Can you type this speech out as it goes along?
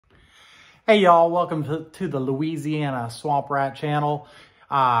Hey y'all, welcome to the Louisiana Swamp Rat channel.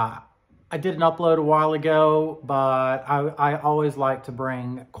 I did an upload a while ago, but I always like to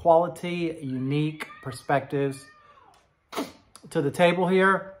bring quality, unique perspectives to the table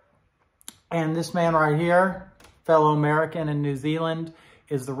here. And this man right here, fellow American in New Zealand,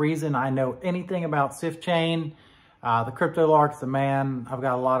 is the reason I know anything about SIFChain. The Crypto Lark's the man. I've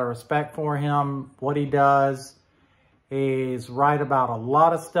got a lot of respect for him, what he does. He's right about a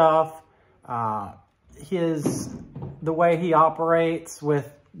lot of stuff. The way he operates with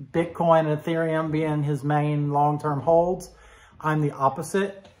Bitcoin and Ethereum being his main long-term holds, I'm the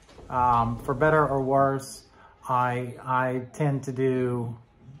opposite. For better or worse, I tend to do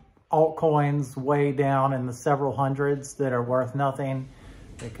altcoins way down in the several hundreds that are worth nothing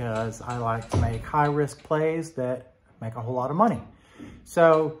because I like to make high-risk plays that make a whole lot of money.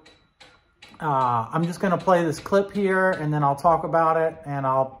 So I'm just going to play this clip here and then I'll talk about it and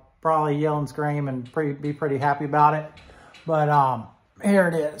I'll probably yell and scream and be pretty happy about it. But here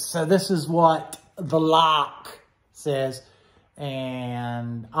it is. So this is what the Lark says.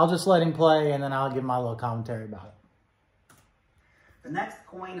 And I'll just let him play and then I'll give my little commentary about it. The next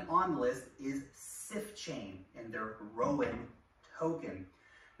coin on the list is SIFChain and their ROWAN token.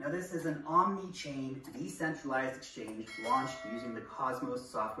 Now this is an omni-chain decentralized exchange launched using the Cosmos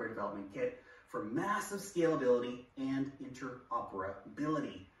software development kit for massive scalability and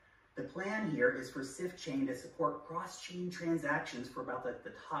interoperability. The plan here is for SIFChain to support cross-chain transactions for about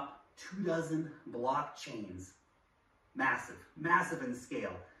the top 24 blockchains. Massive in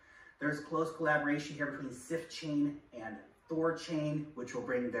scale. There's close collaboration here between SIFChain and THORChain, which will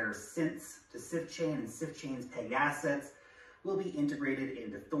bring their synths to SIFChain, and SIFChain's peg assets will be integrated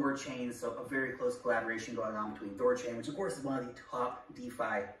into THORChain. So a very close collaboration going on between THORChain, which of course is one of the top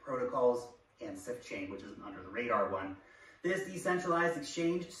DeFi protocols, and SIFChain, which is an under the radar one. This decentralized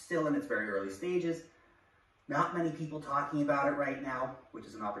exchange is still in its very early stages. Not many people talking about it right now, which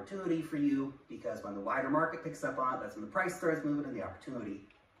is an opportunity for you because when the wider market picks up on it, that's when the price starts moving and the opportunity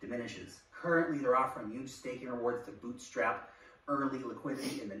diminishes. Currently, they're offering huge staking rewards to bootstrap early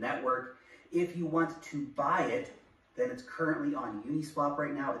liquidity in the network. If you want to buy it, then it's currently on Uniswap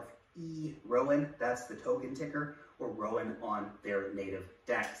right now. It's EROWAN, that's the token ticker, or ROWAN on their native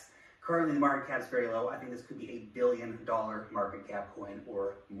DEX. Currently, the market cap is very low. I think this could be $1 billion market cap coin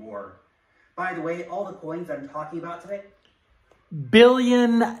or more. By the way, all the coins I'm talking about today, $1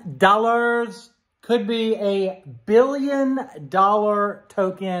 billion could be a $1 billion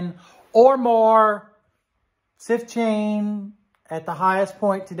token or more. SIFChain at the highest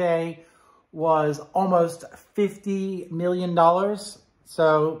point today was almost $50 million.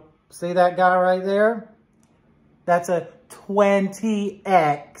 So see that guy right there? That's a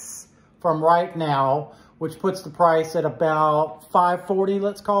 20x from right now, which puts the price at about $5.40,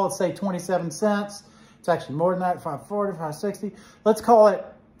 let's call it, say 27 cents. It's actually more than that, $5.40, $5.60. Let's call it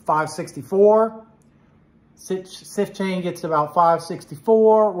 $5.64. SIFChain gets about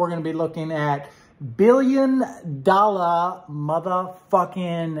 $5.64. We're going to be looking at $1 billion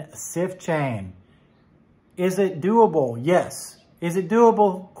motherfucking SIFChain. Is it doable? Yes. Is it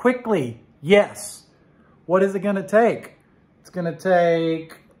doable quickly? Yes. What is it going to take? It's going to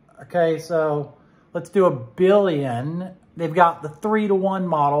take, okay, so let's do $1 billion. They've got the 3-to-1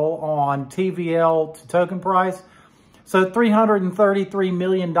 model on TVL to token price. So $333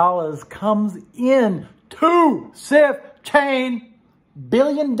 million comes in to SIFChain. $1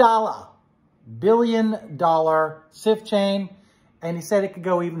 billion SIFChain. And he said it could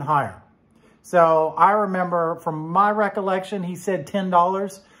go even higher. So I remember from my recollection, he said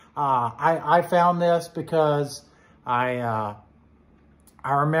 $10. I found this because I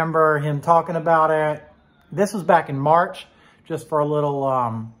remember him talking about it. This was back in March, just for a little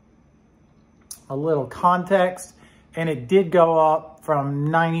context. And it did go up from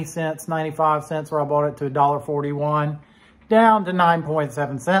 90 cents, 95 cents, where I bought it, to $1.41, down to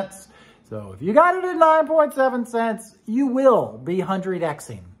 9.7 cents. So if you got it at 9.7 cents, you will be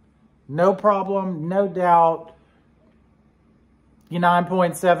 100xing. No problem, no doubt. You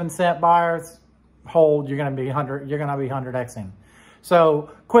 9.7 cent buyers, hold, you're gonna be 100xing. So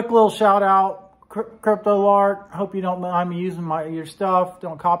quick little shout out, Crypto Lark. Hope you don't mind me using your stuff.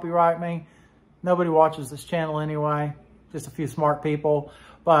 Don't copyright me. Nobody watches this channel anyway. Just a few smart people.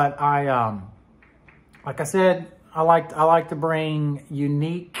 But like I said, I like to bring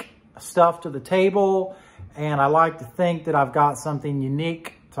unique stuff to the table, and I like to think that I've got something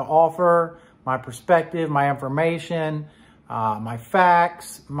unique to offer. My perspective, my information, my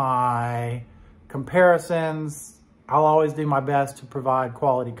facts, my comparisons. I'll always do my best to provide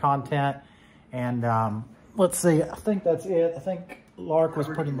quality content. And let's see, I think that's it. I think Lark was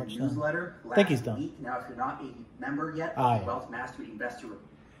pretty much done. Newsletter I think he's done. Week. Now, if you're not a member yet, Yeah. Wealth Mastery Investor.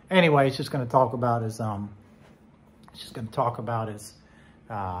 Anyway, he's just going to talk about his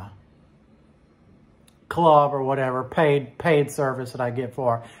club or whatever, paid service that I get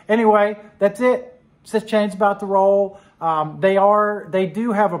for. Anyway, that's it. Sith Chain's about to roll. They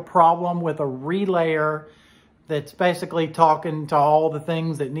do have a problem with a relayer that's basically talking to all the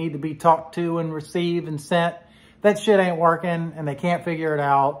things that need to be talked to and received and sent. That shit ain't working and they can't figure it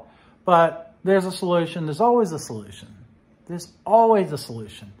out. But there's a solution. There's always a solution. There's always a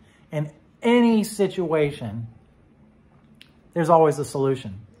solution. In any situation, there's always a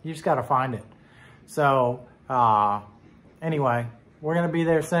solution. You just got to find it. So, anyway, we're going to be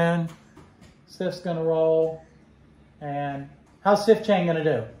there soon. Sif's going to roll. And how's Sif Chain going to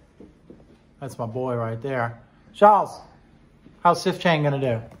do? That's my boy right there. Charles, how's Sif Chain going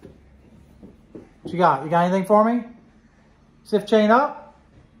to do? What you got? You got anything for me? Sif Chain up?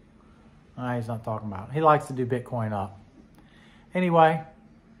 He's not talking about it. He likes to do Bitcoin up. Anyway,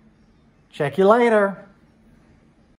 check you later.